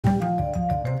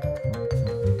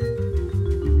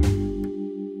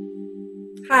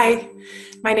Hi,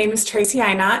 my name is Tracy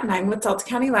Einott and I'm with Delta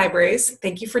County Libraries.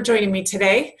 Thank you for joining me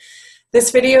today.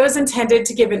 This video is intended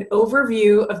to give an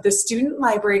overview of the Student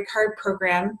Library Card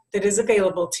program that is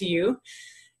available to you.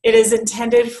 It is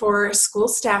intended for school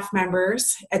staff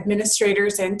members,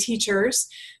 administrators, and teachers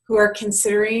who are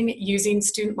considering using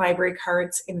student library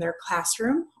cards in their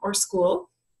classroom or school.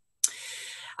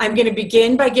 I'm going to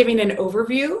begin by giving an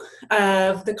overview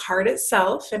of the card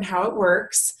itself and how it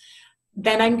works.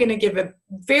 Then I'm going to give a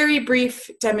very brief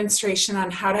demonstration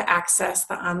on how to access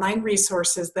the online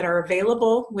resources that are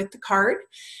available with the card.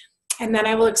 And then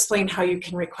I will explain how you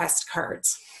can request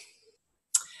cards.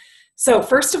 So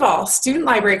first of all, student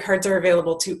library cards are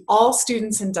available to all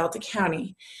students in Delta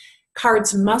County.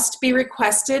 Cards must be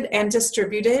requested and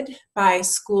distributed by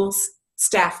school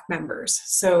staff members.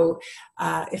 So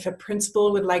if a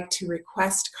principal would like to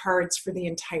request cards for the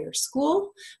entire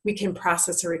school, we can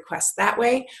process a request that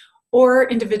way. Or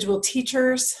individual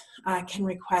teachers can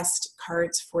request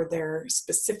cards for their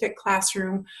specific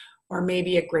classroom or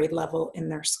maybe a grade level in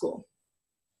their school.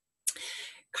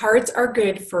 Cards are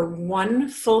good for one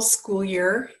full school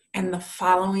year and the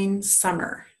following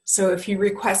summer. So if you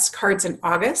request cards in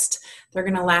August, they're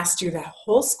going to last you that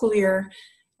whole school year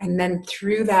and then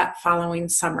through that following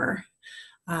summer.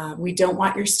 We don't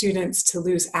want your students to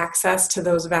lose access to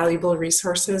those valuable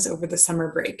resources over the summer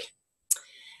break.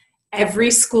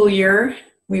 Every school year,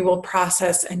 we will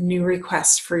process a new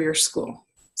request for your school.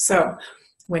 So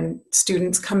when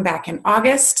students come back in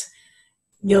August,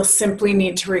 you'll simply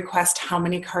need to request how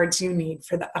many cards you need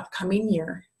for the upcoming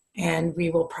year, and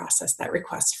we will process that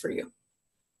request for you.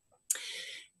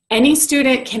 Any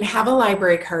student can have a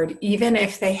library card, even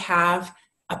if they have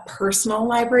a personal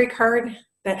library card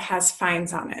that has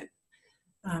fines on it.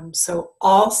 So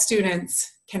all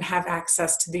students can have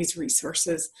access to these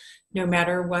resources, no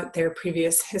matter what their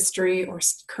previous history or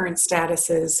current status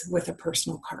is with a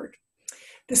personal card.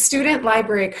 The student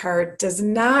library card does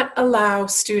not allow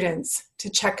students to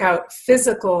check out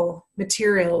physical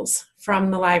materials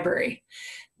from the library.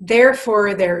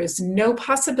 Therefore, there is no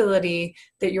possibility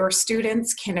that your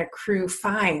students can accrue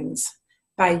fines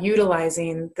by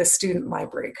utilizing the student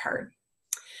library card.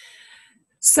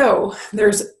 So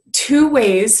there's two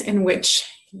ways in which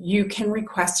you can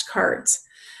request cards.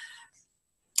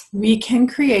 We can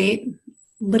create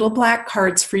little black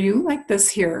cards for you like this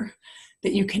here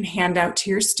that you can hand out to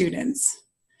your students.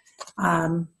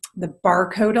 The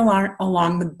barcode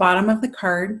along the bottom of the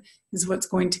card is what's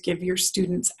going to give your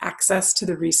students access to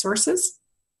the resources.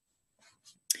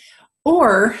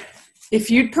 Or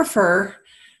if you'd prefer,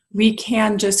 we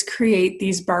can just create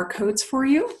these barcodes for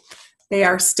you. They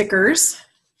are stickers,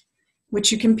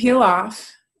 which you can peel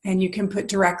off and you can put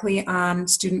directly on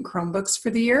student Chromebooks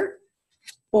for the year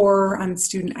or on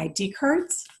student ID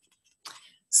cards.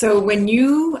 So when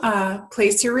you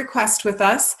place your request with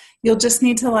us, you'll just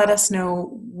need to let us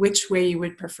know which way you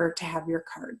would prefer to have your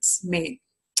cards made.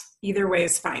 Either way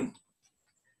is fine.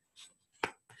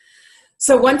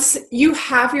 So once you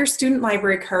have your student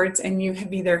library cards and you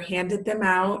have either handed them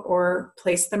out or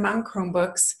placed them on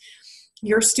Chromebooks,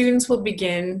 your students will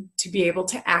begin to be able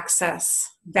to access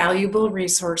valuable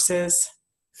resources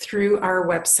through our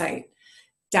website.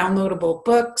 Downloadable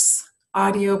books,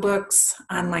 audiobooks,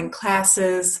 online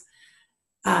classes,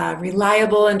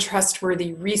 reliable and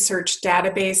trustworthy research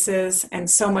databases, and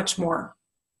so much more.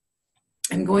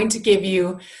 I'm going to give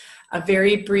you a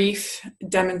very brief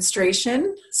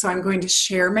demonstration. So I'm going to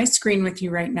share my screen with you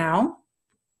right now.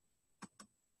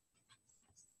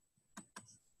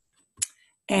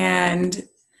 And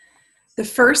the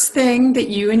first thing that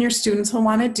you and your students will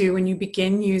want to do when you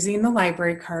begin using the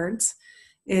library cards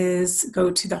is go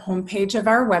to the homepage of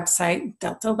our website,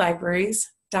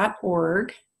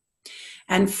 deltalibraries.org.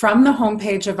 And from the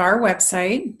homepage of our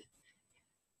website,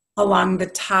 along the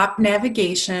top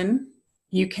navigation,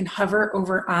 you can hover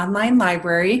over Online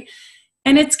Library,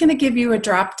 and it's going to give you a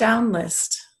drop-down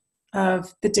list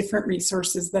of the different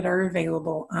resources that are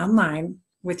available online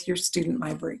with your student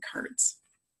library cards.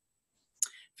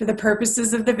 For the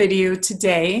purposes of the video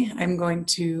today, I'm going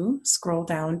to scroll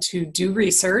down to Do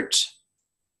Research.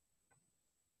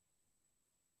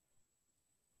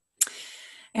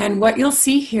 And what you'll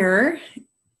see here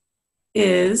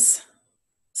is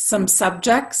some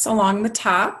subjects along the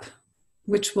top,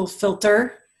 which will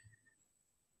filter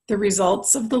the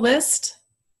results of the list.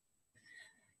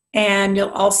 And you'll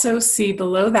also see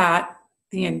below that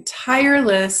the entire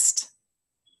list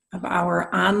of our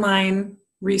online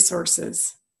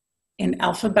resources in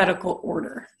alphabetical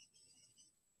order.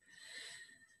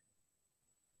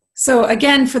 So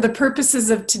again, for the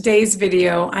purposes of today's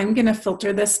video, I'm going to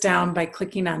filter this down by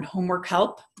clicking on Homework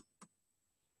Help.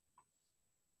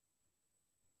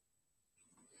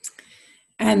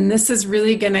 And this is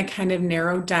really going to kind of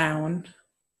narrow down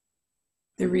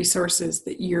the resources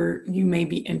that you may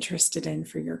be interested in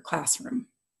for your classroom.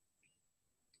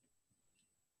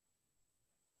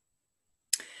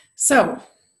 So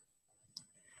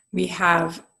we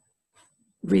have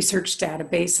research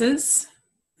databases,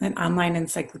 an online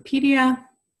encyclopedia,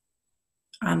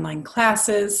 online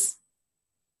classes,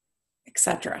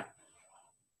 etc.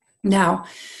 Now,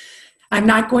 I'm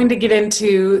not going to get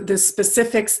into the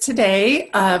specifics today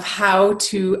of how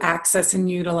to access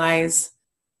and utilize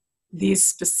these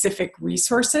specific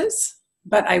resources,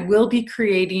 but I will be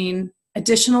creating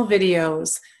additional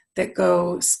videos that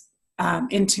go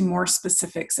into more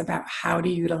specifics about how to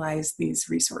utilize these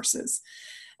resources.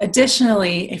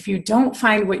 Additionally, if you don't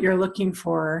find what you're looking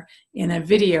for in a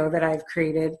video that I've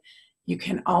created, you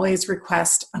can always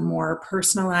request a more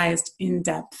personalized,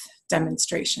 in-depth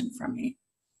demonstration from me.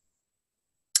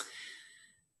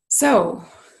 So,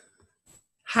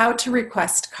 how to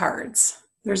request cards.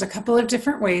 There's a couple of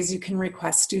different ways you can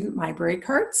request student library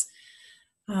cards.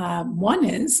 One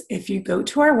is if you go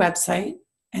to our website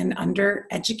and under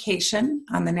Education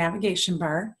on the navigation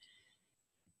bar,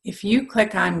 if you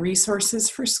click on Resources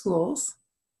for Schools,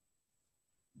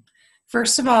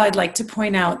 first of all, I'd like to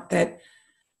point out that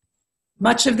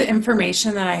much of the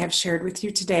information that I have shared with you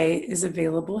today is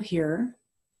available here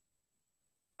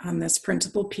on this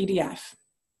printable PDF.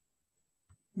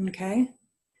 Okay?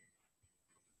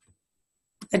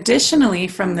 Additionally,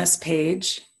 from this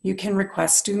page, you can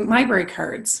request student library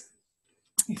cards.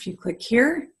 If you click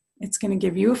here, it's going to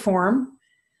give you a form,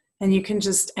 and you can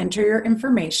just enter your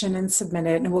information and submit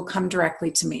it, and it will come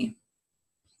directly to me.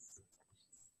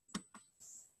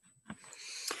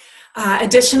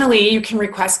 Additionally, you can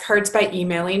request cards by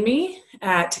emailing me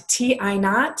at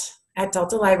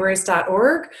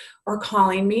tinot@deltalibraries.org or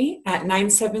calling me at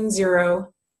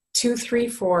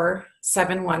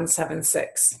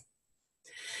 970-234-7176.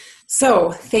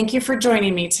 So, thank you for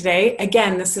joining me today.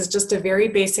 Again, this is just a very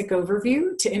basic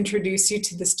overview to introduce you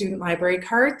to the student library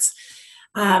cards.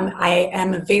 I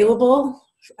am available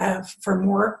for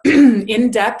more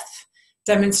in-depth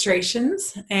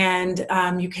demonstrations, and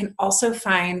you can also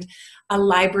find a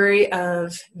library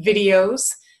of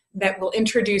videos that will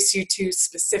introduce you to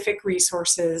specific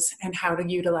resources and how to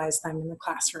utilize them in the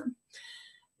classroom.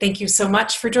 Thank you so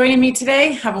much for joining me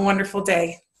today. Have a wonderful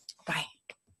day.